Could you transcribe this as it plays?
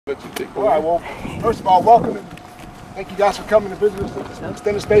Let you take All right, well, first of all, welcome and thank you guys for coming to visit us at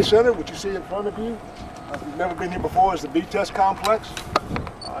Stennis Space Center. What you see in front of you, if you've never been here before, is the B-test complex.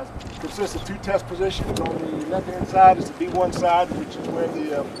 It consists of two test positions. On the left-hand side is the B1 side, which is where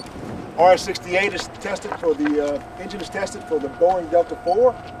the RS-68 is tested for the engine is tested for the Boeing Delta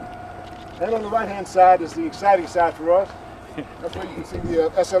IV. And on the right-hand side is the exciting side for us. That's where you can see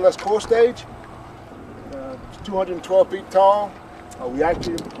the SLS core stage. It's 212 feet tall. We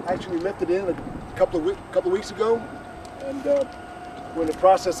actually lifted in a couple of weeks ago, and we're in the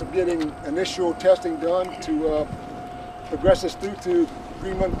process of getting initial testing done to progress us through to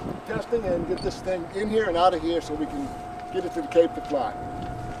 3-month testing and get this thing in here and out of here so we can get it to the Cape to fly.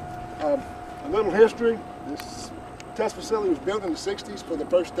 A little history: this test facility was built in the 60s for the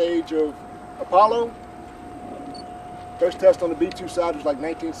first stage of Apollo. First test on the B2 side was like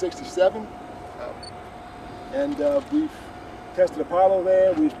 1967, and we've tested Apollo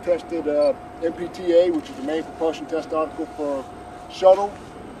there. We've tested MPTA, which is the main propulsion test article for shuttle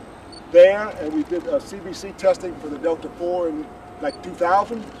there, and we did CBC testing for the Delta IV in like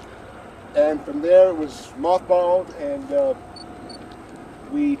 2000, and from there it was mothballed, and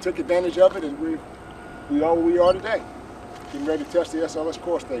we took advantage of it, and we are where we are today, getting ready to test the SLS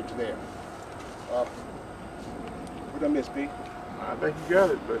core stage there. What did I miss, Pete? I think you got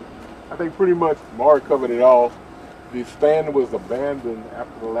it, but I think pretty much Maurie covered it all. The stand was abandoned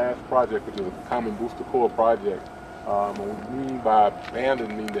after the last project, which is a common booster core project. What we mean by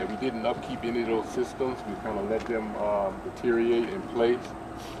abandoned means that we didn't upkeep any of those systems. We kind of let them deteriorate in place.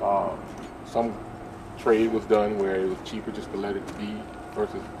 Some trade was done where it was cheaper just to let it be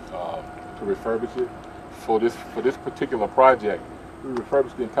versus to refurbish it. For this particular project, we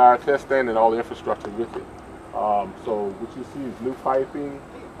refurbished the entire test stand and all the infrastructure with it. So what you see is new piping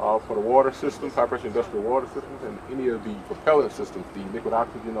for the water systems, high pressure industrial water systems, and any of the propellant systems, the liquid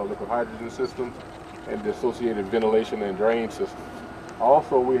oxygen or liquid hydrogen systems, and the associated ventilation and drain systems.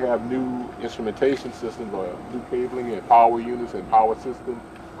 Also, we have new instrumentation systems, or new cabling and power units and power systems,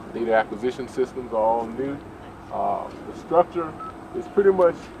 data acquisition systems are all new. The structure is pretty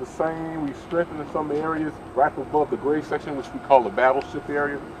much the same. We strengthened in some areas right above the gray section, which we call the battleship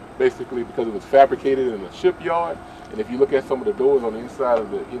area, basically because it was fabricated in a shipyard. And if you look at some of the doors on the inside of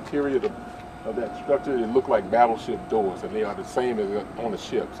the interior of that structure, it look like battleship doors, and they are the same as on a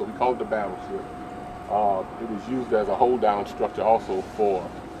ship. So we call it the battleship. It was used as a hold-down structure also for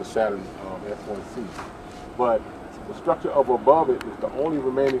the Saturn S1C. But the structure up above it is the only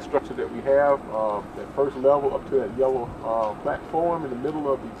remaining structure that we have. That first level up to that yellow platform in the middle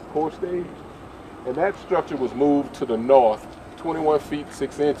of the core stage. And that structure was moved to the north 21 feet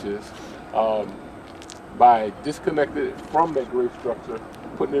 6 inches by disconnecting it from that gray structure,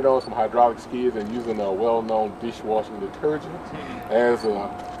 putting it on some hydraulic skids and using a well-known dishwashing detergent as a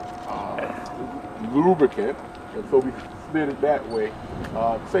lubricant. And so we slid it that way.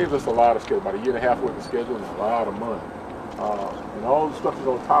 Saves us a lot of schedule, about a year and a half worth of schedule and a lot of money. And all the structures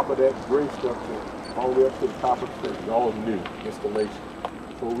on top of that gray structure, all the way up to the top of the stage, all new installation.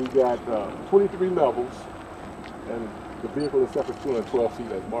 So we got 23 levels, and the vehicle itself is 212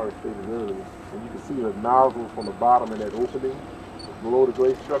 feet, as Maurie stated earlier. And you can see the nozzle from the bottom in that opening. Below the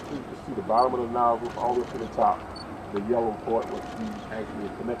gray structure, you can see the bottom of the nozzle all the way to the top. The yellow part, which we actually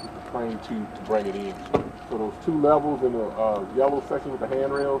connected the frame to bring it in. So those two levels in the yellow section with the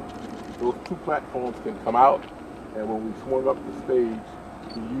handrails, those two platforms can come out. And when we swung up the stage,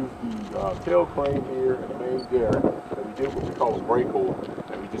 we used the tail crane here and the main derrick, and we did what we call a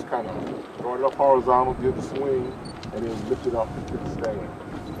breakover. And we just kind of brought it up horizontal, did the swing, and then lifted up into the stand.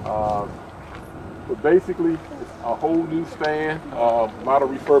 But basically, it's a whole new stand, a lot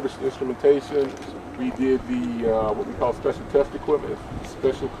of refurbished instrumentation. We did the what we call special test equipment,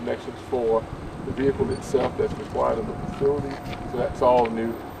 special connections for the vehicle itself that's required in the facility. So that's all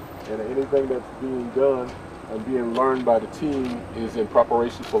new. And anything that's being done and being learned by the team is in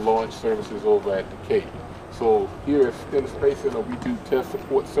preparation for launch services over at the Cape. So here at Stennis Space Center, we do test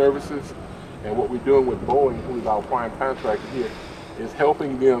support services. And what we're doing with Boeing, who is our prime contractor here, is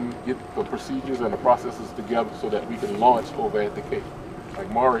helping them get the procedures and the processes together so that we can launch over at the Cape. Like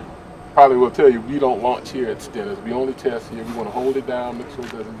Maurie probably will tell you, we don't launch here at Stennis. We only test here. We want to hold it down, make sure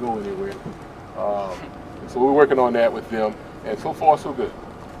it doesn't go anywhere. So we're working on that with them, and so far so good.